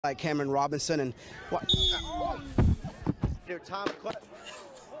like Cameron Robinson and what? Tom,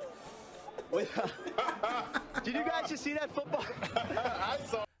 did you guys just see that football? I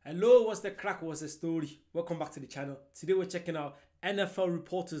saw. Hello, what's the crack? What's the story? Welcome back to the channel. Today we're checking out NFL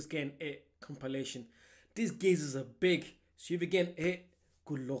Reporters Getting It compilation. These gazers are big, so if you're getting it,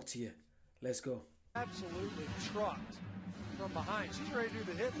 good luck to you. Let's go. Absolutely trucked from behind. She's ready to do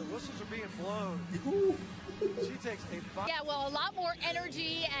the hit. The whistles are being blown. She takes a... Yeah, well, a lot more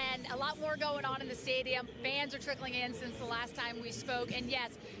energy and a lot more going on in the stadium. Fans are trickling in since the last time we spoke. And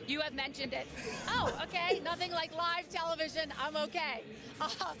yes, you have mentioned it. Oh, okay. Nothing like live television. I'm okay.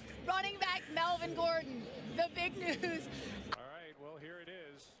 Running back Melvin Gordon. The big news. All right, well, here it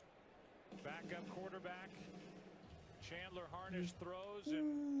is. Backup quarterback. Chandler Harnish throws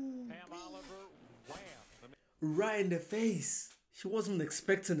and Pam Oliver, wham. Right in the face. She wasn't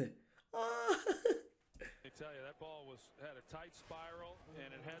expecting it. I tell you, that ball had a tight spiral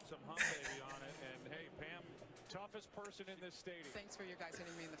and it had some hump baby on it. And hey, Pam, toughest person in this stadium. Thanks for you guys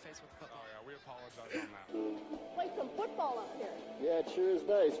hitting me in the face with the football. Oh yeah, we apologize on that. Play some football out here. Yeah, it sure is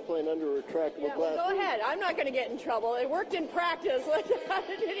nice playing under a retractable glass. Well, go ahead. I'm not going to get in trouble. It worked in practice. Like, how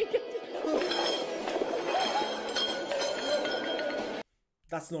did he get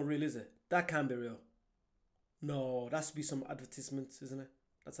That's not real, is it? That can't be real. No, that should be some advertisements, isn't it?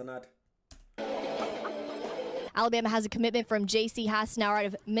 That's an ad. Alabama has a commitment from J.C. Hassenauer out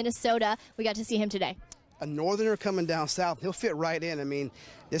of Minnesota. We got to see him today. A northerner coming down south, he'll fit right in. I mean,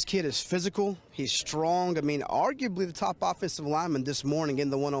 this kid is physical, he's strong. I mean, arguably the top offensive lineman this morning in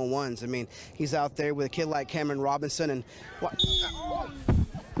the one-on-ones. I mean, he's out there with a kid like Cameron Robinson and what?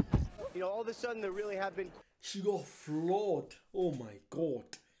 You know, all of a sudden there really have been... She got floored. Oh my God.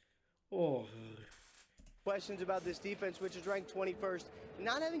 Oh. questions about this defense, which is ranked 21st.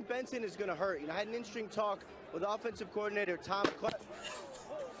 Not having Benson is going to hurt. You know, I had an interesting talk with offensive coordinator Tom.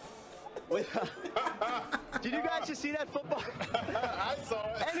 Did you guys just see that football? I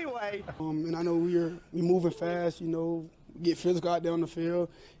saw it. Anyway. And I know we moving fast, you know, get physical out there on the field,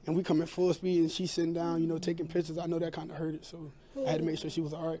 and we come at full speed, and she's sitting down, you know, taking pictures. I know that kind of hurt it, so I had to make sure she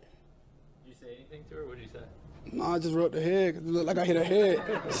was all right. Did you say anything to her? What did you say? No, I just rubbed her head. It looked like I hit her head.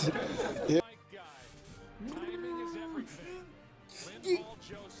 Yeah. Timing is everything. Lynn Paul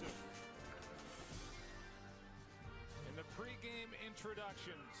Joseph. In the pregame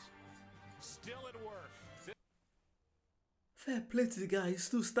introductions, still at work. Fair play to the guy, he's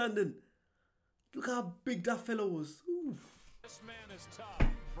still standing. Look how big that fellow was. Ooh. This man is tough.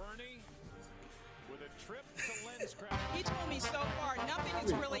 Bernie with a trip to LensCrafters. He told me so far nothing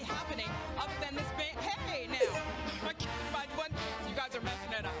is really happening other than this band. Hey, now. You guys are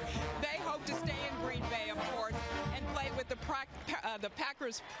messing it up. They hope to stay in Green Bay, of course, and play with the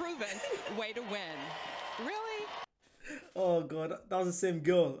Packers' proven way to win. Really? Oh God, that was the same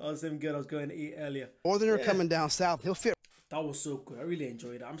girl. That was the same girl I was going to eat earlier. Northerner coming down south, he'll fit. That was so good. I really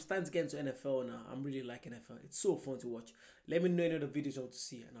enjoyed it. I'm starting to get into NFL now. I'm really liking NFL. It's so fun to watch. Let me know any other videos you want to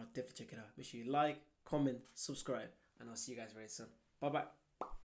see, and I'll definitely check it out. Make sure you like, comment, subscribe, and I'll see you guys very soon. Bye bye.